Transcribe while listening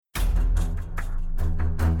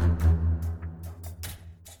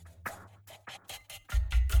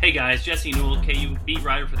Hey guys, Jesse Newell, KU beat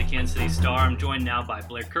writer for the Kansas City Star. I'm joined now by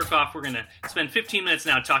Blair Kirchhoff. We're going to spend 15 minutes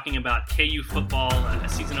now talking about KU football, a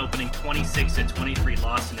season opening 26-23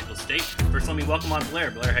 loss to Nicholls State. First, let me welcome on Blair.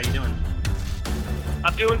 Blair, how you doing?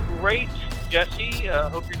 I'm doing great, Jesse.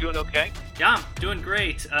 Hope you're doing okay. Yeah, I'm doing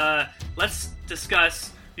great. Let's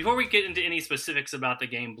discuss, before we get into any specifics about the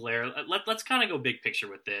game, Blair, let's kind of go big picture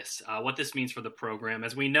with this, what this means for the program.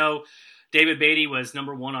 As we know, David Beatty was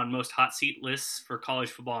number one on most hot seat lists for college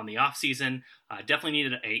football in the offseason. Definitely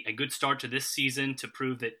needed a good start to this season to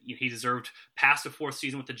prove that he deserved past a fourth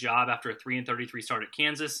season with the job after a 3-33 start at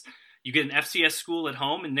Kansas. You get an FCS school at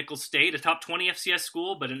home in Nicholls State, a top 20 FCS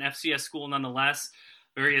school, but an FCS school nonetheless.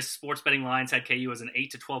 Various sports betting lines had KU as an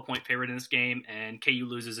 8 to 12 point favorite in this game, and KU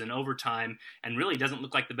loses in overtime and really doesn't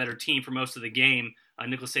look like the better team for most of the game.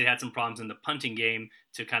 Nicholls State had some problems in the punting game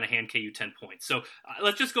to kind of hand KU 10 points. So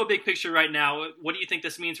let's just go big picture right now. What do you think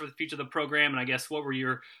this means for the future of the program? And I guess what were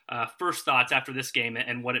your first thoughts after this game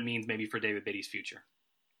and what it means maybe for David Beatty's future?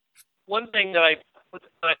 One thing that I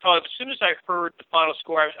thought of, as soon as I heard the final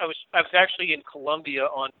score, I was actually in Columbia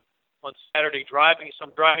on Saturday driving. So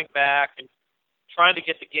I'm driving back and trying to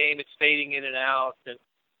get the game. It's fading in and out,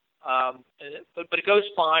 but it goes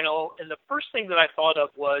final. And the first thing that I thought of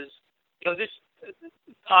was, this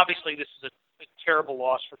obviously this is a terrible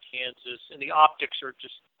loss for Kansas, and the optics are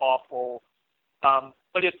just awful.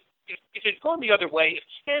 But if it had gone the other way, if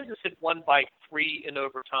Kansas had won by 3 in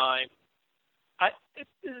overtime,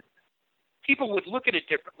 people would look at it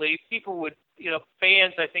differently. People would,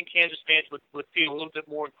 fans. I think Kansas fans would feel a little bit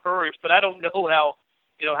more encouraged. But I don't know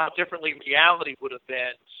how differently reality would have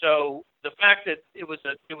been. So the fact that it was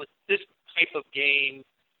this type of game,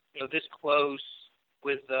 this close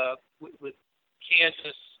with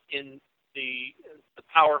Kansas in the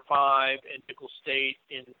Power 5 and Nicholls State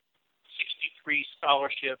in 63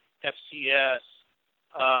 scholarship FCS,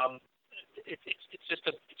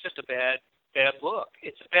 it's just a bad look.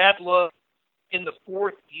 It's a bad look in the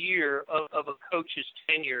fourth year of a coach's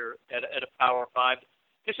tenure at a Power 5.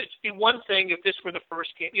 This would be one thing if this were the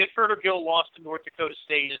first game. Furter Gill lost to North Dakota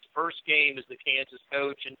State. His first game as the Kansas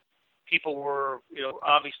coach, and people were,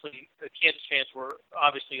 obviously, the Kansas fans were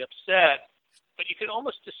obviously upset. But you could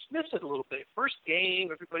almost dismiss it a little bit. First game,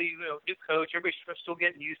 everybody, new coach, everybody's still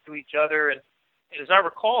getting used to each other. And as I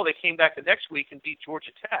recall, they came back the next week and beat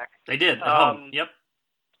Georgia Tech. They did at home. Yep.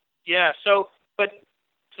 Yeah. So, but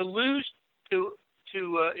to lose to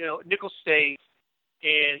Nicholls State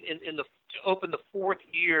and to open the fourth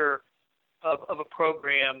year of a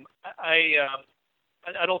program, I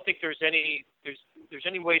don't think there's any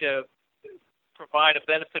way to provide a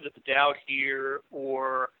benefit of the doubt here,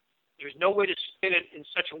 or there's no way to spin it in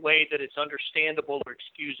such a way that it's understandable or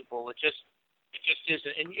excusable. It just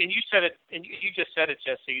isn't. And you said it, and you just said it,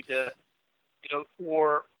 Jesse.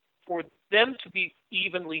 For them to be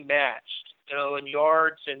evenly matched, in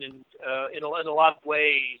yards and in a lot of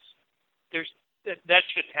ways, that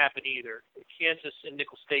shouldn't happen either. Kansas and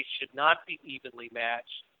Nicholls State should not be evenly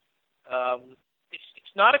matched.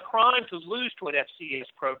 It's not a crime to lose to an FCS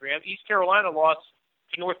program. East Carolina lost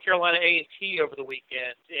to North Carolina A&T over the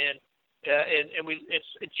weekend, and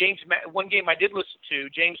one game I did listen to,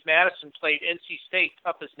 James Madison played NC State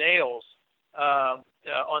tough as nails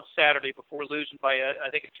on Saturday before losing by I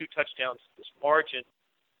think a 2 touchdowns margin.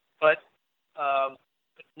 But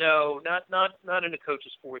no, not in a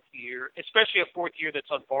coach's fourth year, especially a fourth year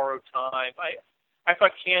that's on borrowed time. I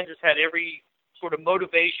thought Kansas had every sort of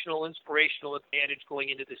motivational, inspirational advantage going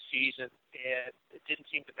into the season, and it didn't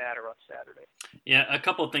seem to matter on Saturday. Yeah, a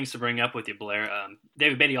couple of things to bring up with you, Blair.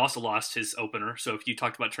 David Beatty also lost his opener, so if you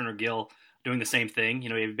talked about Turner Gill doing the same thing,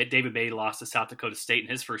 David Beatty lost to South Dakota State in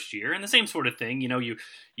his first year, and the same sort of thing.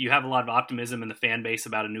 You have a lot of optimism in the fan base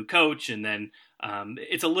about a new coach, and then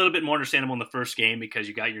it's a little bit more understandable in the first game because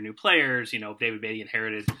you got your new players. David Beatty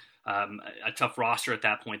inherited a tough roster at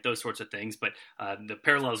that point, those sorts of things. But the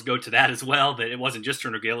parallels go to that as well, that it wasn't just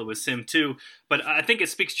Turner Gill, it was Sim too. But I think it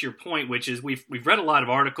speaks to your point, which is we've read a lot of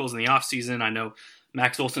articles in the offseason. I know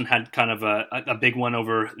Max Olson had kind of a big one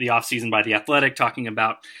over the offseason by The Athletic talking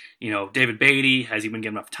about, David Beatty, has he been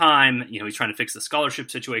given enough time? He's trying to fix the scholarship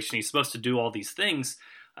situation. He's supposed to do all these things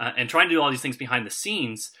and trying to do all these things behind the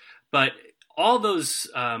scenes. But all those,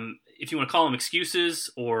 if you want to call them excuses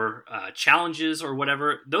or challenges or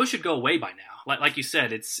whatever, those should go away by now. Like you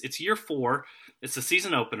said, it's year 4. It's the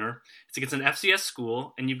season opener. It's against an FCS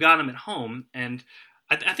school, and you've got them at home. And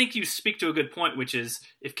I think you speak to a good point, which is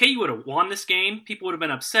if KU would have won this game, people would have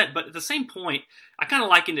been upset. But at the same point, I kind of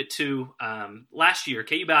likened it to last year.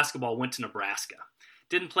 KU basketball went to Nebraska.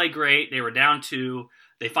 Didn't play great. They were down 2.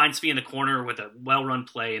 They find Svi in the corner with a well-run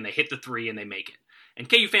play, and they hit the 3, and they make it. And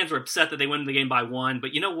KU fans were upset that they won the game by 1.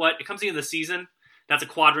 But you know what? It comes to the end of the season, that's a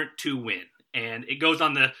quadrant 2 win. And it goes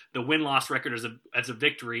on the win-loss record as a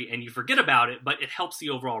victory, and you forget about it, but it helps the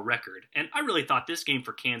overall record. And I really thought this game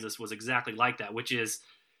for Kansas was exactly like that, which is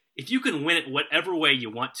if you can win it whatever way you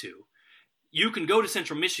want to, you can go to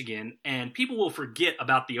Central Michigan, and people will forget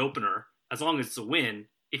about the opener as long as it's a win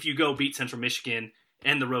if you go beat Central Michigan,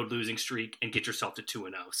 end the road losing streak, and get yourself to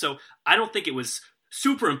 2-0. So I don't think it was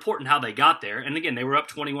super important how they got there. And again, they were up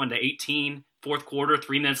 21-18, fourth quarter,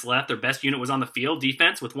 3 minutes left. Their best unit was on the field,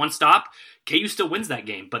 defense, with 1 stop. KU still wins that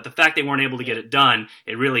game. But the fact they weren't able to get it done,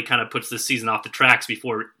 it really kind of puts this season off the tracks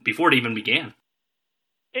before it even began.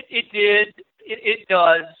 It did. It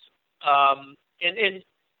does. And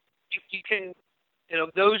you can,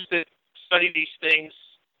 those that study these things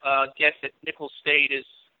get that Nicholls State is,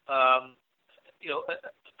 a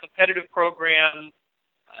competitive program.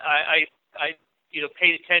 I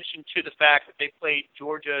paid attention to the fact that they played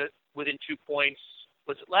Georgia within 2 points.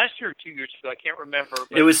 Was it last year or 2 years ago? I can't remember.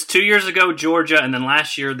 But it was 2 years ago, Georgia, and then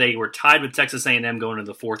last year they were tied with Texas A&M going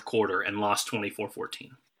into the fourth quarter and lost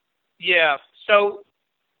 24-14. Yeah, so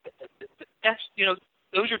that's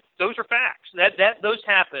those are facts. Those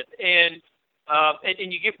happen, and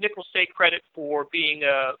you give Nicholls State credit for being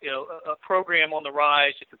a program on the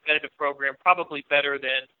rise, a competitive program, probably better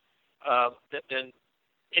than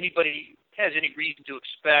anybody has any reason to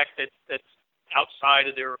expect that's outside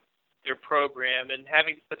of their program. And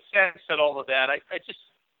having said all of that, I just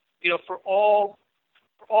for all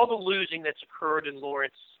the losing that's occurred in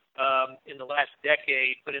Lawrence in the last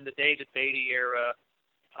decade, but in the David Beatty era,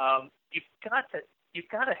 you've got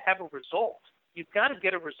to have a result. You've got to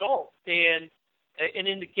get a result, and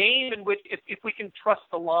in the game in which if we can trust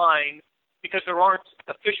the line, because there aren't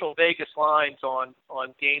official Vegas lines on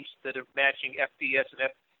games that are matching FBS and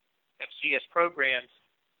FCS programs.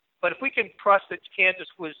 But if we can trust that Kansas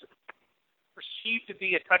was perceived to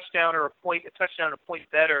be a touchdown or a point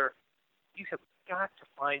better, you have got to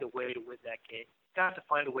find a way to win that game. Got to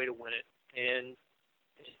find a way to win it, and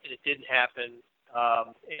it didn't happen.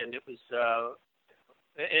 And it was,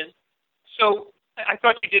 and so I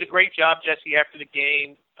thought you did a great job, Jesse, after the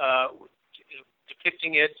game,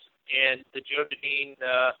 depicting it, and the Joe Deneen,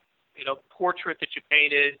 portrait that you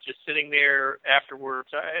painted, just sitting there afterwards.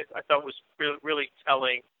 I thought was really, really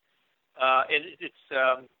telling. And it's,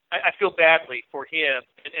 I feel badly for him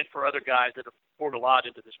and for other guys that have poured a lot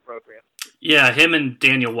into this program. Yeah, him and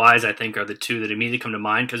Daniel Wise, I think, are the two that immediately come to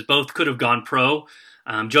mind because both could have gone pro.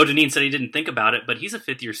 Joe Deneen said he didn't think about it, but he's a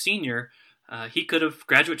fifth-year senior. He could have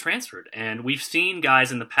graduate transferred. And we've seen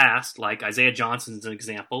guys in the past, like Isaiah Johnson's an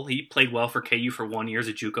example. He played well for KU for 1 year as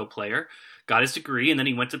a JUCO player, got his degree, and then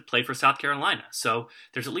he went to play for South Carolina. So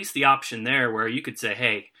there's at least the option there where you could say,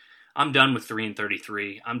 hey, I'm done with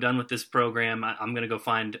 3-33. I'm done with this program. I'm going to go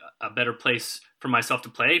find a better place for myself to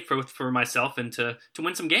play, for myself, and to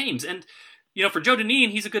win some games. And, for Joe Deneen,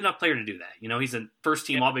 he's a good enough player to do that. He's a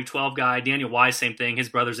first-team All-Big 12 guy. Daniel Wise, same thing. His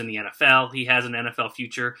brother's in the NFL. He has an NFL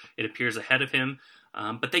future. It appears ahead of him.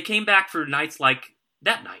 But they came back for nights like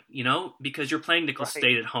that night, because you're playing Nicholls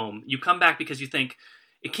State at home. You come back because you think,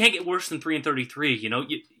 it can't get worse than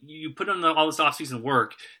 3-33. You put in all this offseason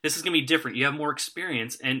work. This is going to be different. You have more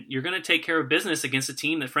experience, and you're going to take care of business against a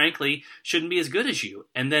team that, frankly, shouldn't be as good as you.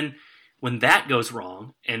 And then when that goes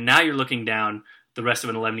wrong, and now you're looking down the rest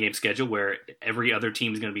of an 11-game schedule where every other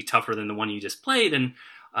team is going to be tougher than the one you just played, and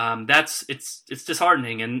it's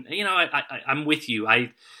disheartening. And I'm with you.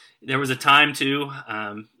 There was a time too.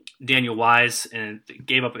 Daniel Wise and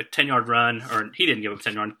gave up a 10-yard run, or he didn't give up a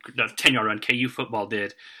 10-yard run. KU football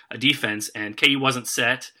did a defense, and KU wasn't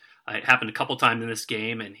set. It happened a couple times in this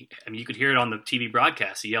game, and you could hear it on the TV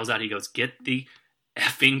broadcast. He yells out, he goes, "Get the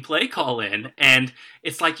effing play call in." And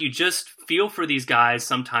it's like you just feel for these guys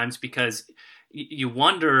sometimes because you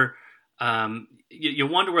wonder you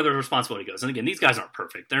wonder where the responsibility goes. And again, these guys aren't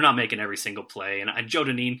perfect. They're not making every single play. And Joe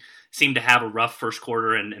Deneen seemed to have a rough first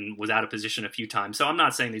quarter and was out of position a few times. So I'm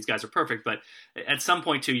not saying these guys are perfect, but at some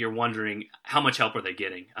point too, you're wondering how much help are they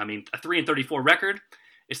getting? I mean, a 3-34 record,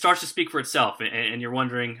 it starts to speak for itself. And you're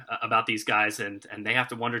wondering about these guys, and they have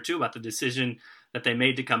to wonder too about the decision that they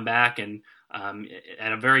made to come back. And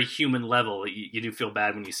at a very human level, you do feel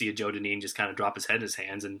bad when you see a Joe Deneen just kind of drop his head in his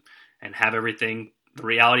hands and have everything, the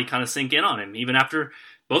reality kind of sink in on him, even after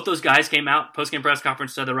both those guys came out, post-game press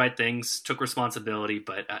conference, said the right things, took responsibility,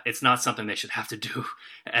 but it's not something they should have to do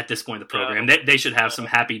at this point in the program. They should have some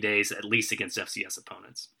happy days, at least against FCS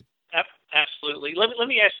opponents. Absolutely. Let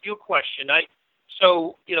me ask you a question. I'm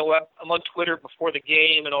on Twitter before the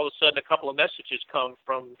game, and all of a sudden a couple of messages come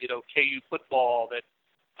from, KU football that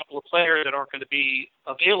a couple of players that aren't going to be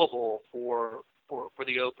available for for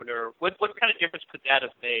the opener. What kind of difference could that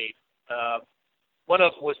have made? One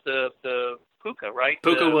of them was the Puka, right?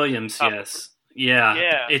 Puka Williams, yes.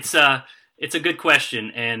 Yeah. It's a good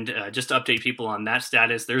question, and just to update people on that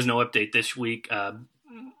status, there's no update this week.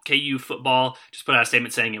 KU football just put out a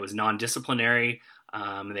statement saying it was non-disciplinary,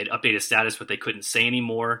 and they'd update his status, but they couldn't say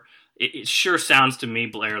anymore. It sure sounds to me,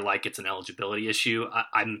 Blair, like it's an eligibility issue.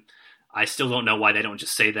 I still don't know why they don't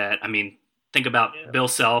just say that. I mean, think about Bill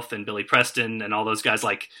Self and Billy Preston and all those guys.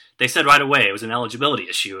 Like, they said right away it was an eligibility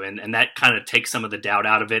issue, and that kind of takes some of the doubt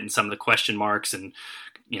out of it and some of the question marks, and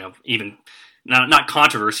even not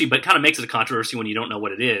controversy, but kind of makes it a controversy when you don't know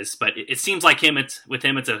what it is. But it seems like with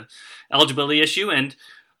him it's a eligibility issue, and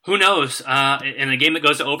who knows? In a game that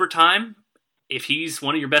goes to overtime, if he's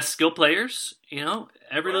one of your best skill players,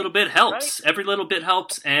 every little bit helps. Right. Every little bit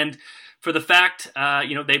helps, and for the fact,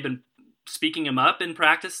 they've been speaking him up in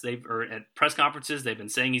practice, or at press conferences, they've been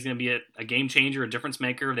saying he's going to be a game changer, a difference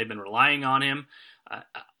maker. They've been relying on him.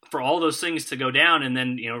 For all those things to go down and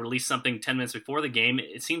then release something 10 minutes before the game,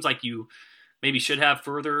 it seems like you maybe should have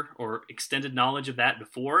further or extended knowledge of that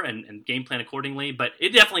before and game plan accordingly. But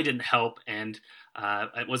it definitely didn't help, and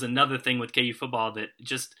it was another thing with KU football that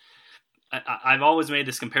just I've always made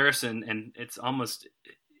this comparison, and it's almost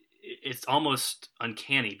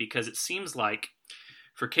uncanny because it seems like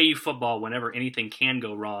for KU football, whenever anything can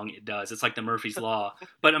go wrong, it does. It's like the Murphy's Law.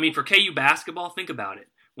 But, I mean, for KU basketball, think about it.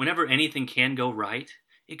 Whenever anything can go right,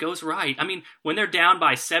 it goes right. I mean, when they're down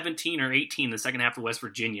by 17 or 18 in the second half of West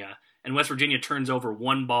Virginia, and West Virginia turns over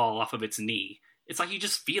one ball off of its knee, it's like you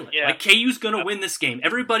just feel it. Yeah. Like, KU's going to win this game.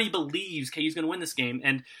 Everybody believes KU's going to win this game.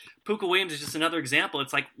 And Puka Williams is just another example.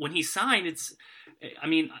 It's like when he signed,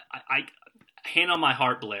 I hand on my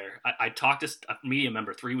heart, Blair, I talked to a media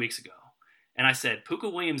member 3 weeks ago, and I said, Puka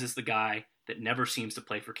Williams is the guy that never seems to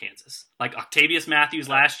play for Kansas. Like Octavius Matthews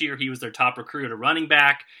last year, he was their top recruit at a running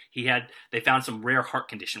back. They found some rare heart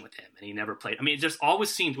condition with him, and he never played. I mean, it just always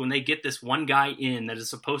seems when they get this one guy in that is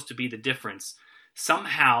supposed to be the difference,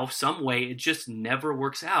 somehow, some way, it just never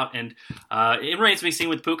works out. And it remains to be seen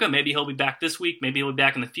with Puka. Maybe he'll be back this week. Maybe he'll be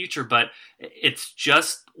back in the future. But it's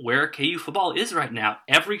just where KU football is right now.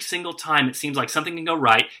 Every single time it seems like something can go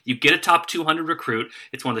right. You get a top 200 recruit.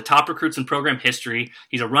 It's one of the top recruits in program history.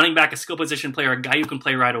 He's a running back, a skill position player, a guy who can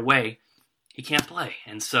play right away. He can't play.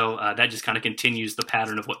 And so that just kind of continues the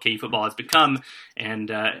pattern of what KU football has become. And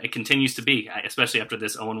it continues to be, especially after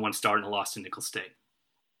this 0-1 start and a loss to Nicholls State.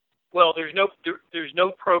 Well, there's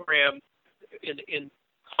no program in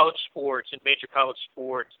college sports, in major college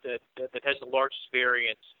sports, that has the largest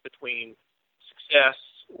variance between success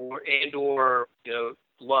or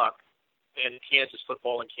luck than Kansas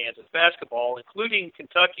football and Kansas basketball, including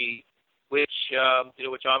Kentucky, which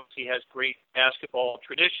obviously has great basketball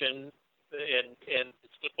tradition, and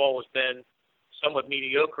its football has been somewhat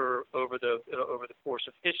mediocre over the course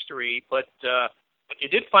of history, but you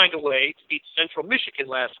did find a way to beat Central Michigan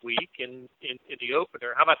last week in the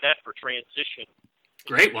opener. How about that for transition?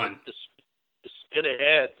 Great one. To spin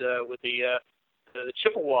ahead with the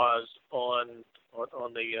Chippewas on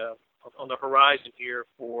the horizon here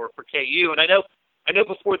for KU. And I know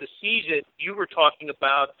before the season you were talking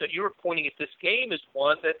about that you were pointing at this game as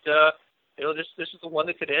one that this is the one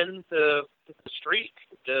that could end the streak,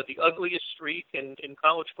 the ugliest streak in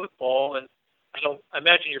college football. And I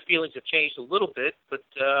imagine your feelings have changed a little bit, but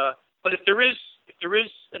if there is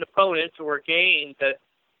an opponent or a game that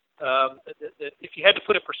if you had to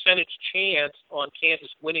put a percentage chance on Kansas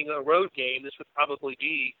winning a road game, this would probably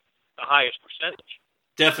be the highest percentage.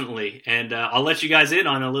 Definitely, and I'll let you guys in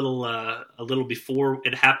on a little before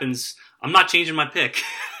it happens. I'm not changing my pick.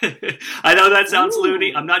 I know that sounds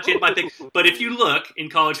loony. I'm not changing my pick, but if you look in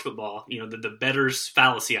college football, the bettor's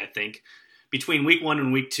fallacy, I think. Between week 1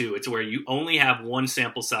 and week 2, it's where you only have one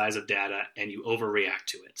sample size of data and you overreact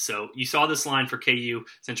to it. So you saw this line for KU,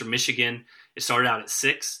 Central Michigan. It started out at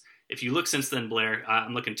 6. If you look since then, Blair,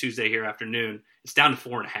 I'm looking Tuesday here afternoon, it's down to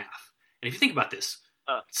 4.5. And if you think about this,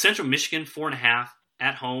 Central Michigan, 4.5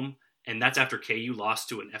 at home, and that's after KU lost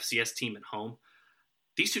to an FCS team at home.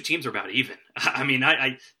 These two teams are about even. I mean,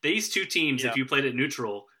 these two teams, if you played it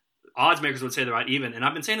neutral, odds makers would say they're about even, and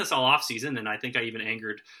I've been saying this all off season, and I think I even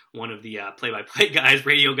angered one of the play-by-play guys,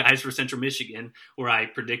 radio guys for Central Michigan, where I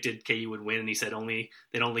predicted KU would win, and he said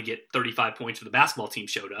they'd only get 35 points if the basketball team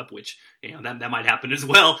showed up, which that might happen as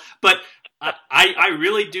well. But I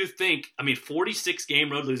really do think, 46 game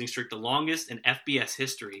road losing streak, the longest in FBS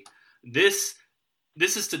history. This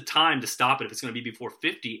is the time to stop it if it's going to be before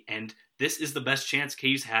 50, and this is the best chance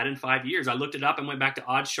KU's had in 5 years. I looked it up and went back to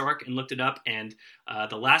OddsShark and looked it up, and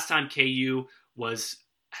the last time KU was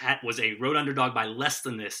was a road underdog by less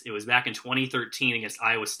than this. It was back in 2013 against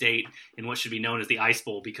Iowa State in what should be known as the Ice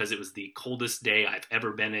Bowl because it was the coldest day I've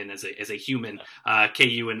ever been in as a human.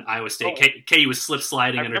 KU and Iowa State. KU was slip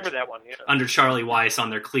sliding under Charlie Weiss on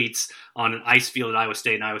their cleats on an ice field at Iowa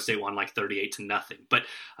State, and Iowa State won like 38-0. But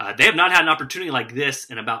they have not had an opportunity like this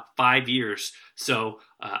in about 5 years. So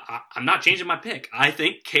I'm not changing my pick. I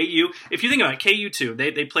think KU, if you think about it, KU too,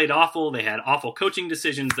 they played awful. They had awful coaching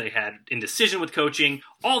decisions. They had indecision with coaching,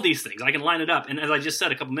 all these things. I can line it up. And as I just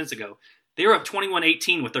said a couple minutes ago, they were up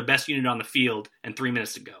 21-18 with their best unit on the field and 3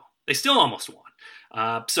 minutes to go. They still almost won.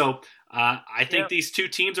 I think these two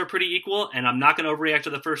teams are pretty equal, and I'm not going to overreact to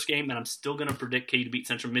the first game, and I'm still going to predict KU to beat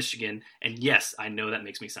Central Michigan. And yes, I know that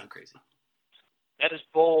makes me sound crazy. That is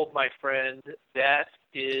bold, my friend. That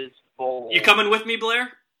is bold. You coming with me, Blair?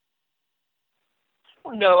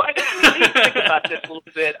 No, I need to think about this a little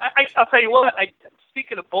bit. I'll tell you what.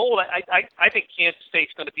 Speaking of bold, I think Kansas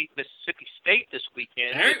State's going to beat Mississippi State this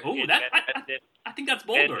weekend. I think that's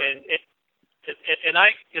bolder. And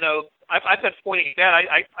I've been pointing that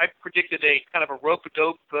I predicted a kind of a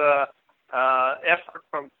rope-a-dope effort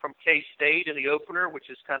from K-State in the opener, which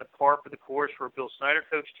is kind of par for the course for a Bill Snyder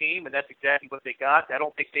coach team, and that's exactly what they got. I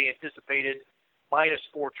don't think they anticipated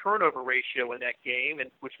 -4 turnover ratio in that game, and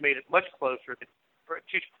which made it much closer than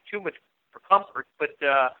too much for comfort. But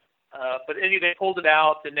anyway, they pulled it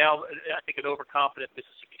out, and now I think an overconfident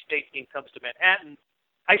Mississippi State team comes to Manhattan.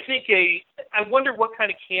 I think I wonder what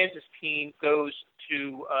kind of Kansas team goes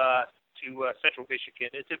to Central Michigan.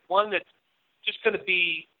 Is it one that's just going to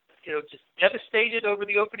be, just devastated over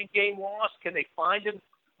the opening game loss? Can they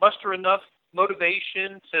muster enough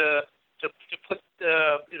motivation to put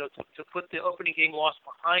the opening game loss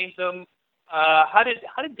behind them? How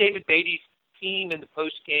did David Beatty's team in the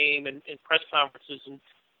post game and in press conferences and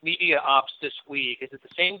media ops this week? Is it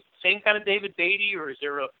the same kind of David Beatty, or is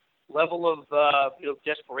there a level of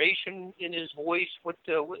desperation in his voice?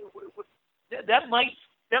 That might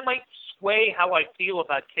sway how I feel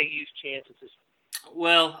about KU's chances this week.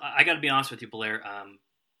 Well, I got to be honest with you, Blair.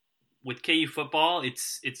 With KU football,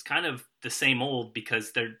 it's kind of the same old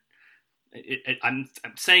because I'm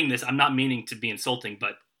saying this. I'm not meaning to be insulting,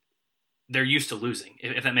 but they're used to losing.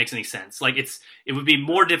 If that makes any sense, like it would be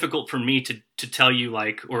more difficult for me to tell you,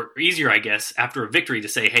 or easier, I guess, after a victory to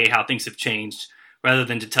say, hey, how things have changed, rather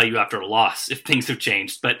than to tell you after a loss if things have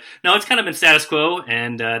changed. But no, it's kind of been status quo,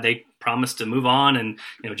 and they promised to move on. And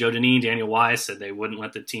Joe Deneen, Daniel Wise said they wouldn't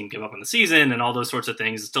let the team give up on the season, and all those sorts of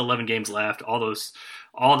things. There's still 11 games left. All those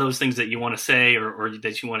things that you want to say or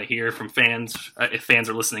that you want to hear from fans, if fans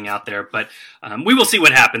are listening out there. But we will see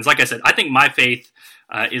what happens. Like I said, I think my faith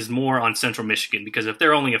is more on Central Michigan, because if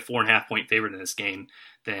they're only a 4.5 point favorite in this game,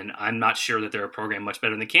 then I'm not sure that they're a program much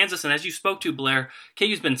better than Kansas. And as you spoke to, Blair,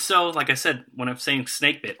 KU's been so, like I said, when I'm saying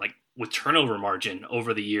snake bit, like with turnover margin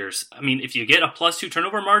over the years. I mean, if you get a +2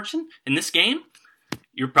 turnover margin in this game,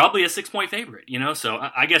 you're probably a 6-point favorite, So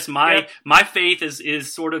I guess my faith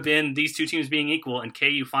is sort of in these two teams being equal and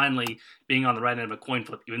KU finally being on the right end of a coin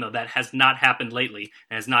flip, even though that has not happened lately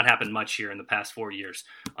and has not happened much here in the past 4 years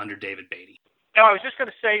under David Beatty. No, I was just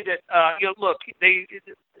going to say that, look,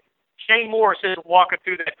 Shane Morris isn't walking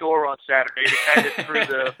through that door on Saturday. They kind of threw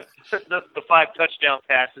the 5 touchdown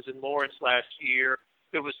passes in Lawrence last year.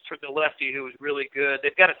 It was the lefty who was really good.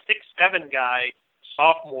 They've got a 6'7" guy,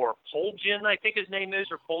 sophomore, Poljan, I think his name is,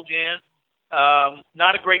 or Poljan.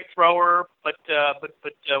 Not a great thrower, but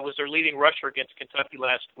was their leading rusher against Kentucky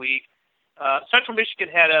last week. Central Michigan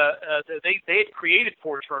had they had created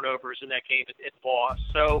 4 turnovers in that game at Voss.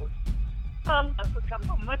 So I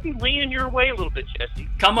might be leaning your way a little bit, Jesse.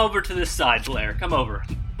 Come over to this side, Blair. Come over.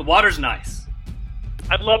 The water's nice.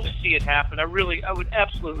 I'd love to see it happen. I would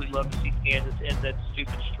absolutely love to see Kansas end that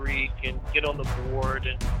stupid streak and get on the board.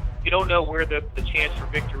 And you don't know where the chance for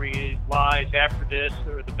victory lies after this,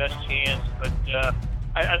 or the best chance. But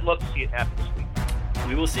I'd love to see it happen this week.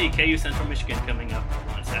 We will see KU Central Michigan coming up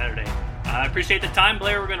on Saturday. I appreciate the time,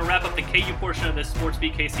 Blair. We're going to wrap up the KU portion of this Sports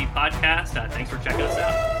BKC podcast. Thanks for checking us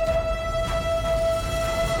out.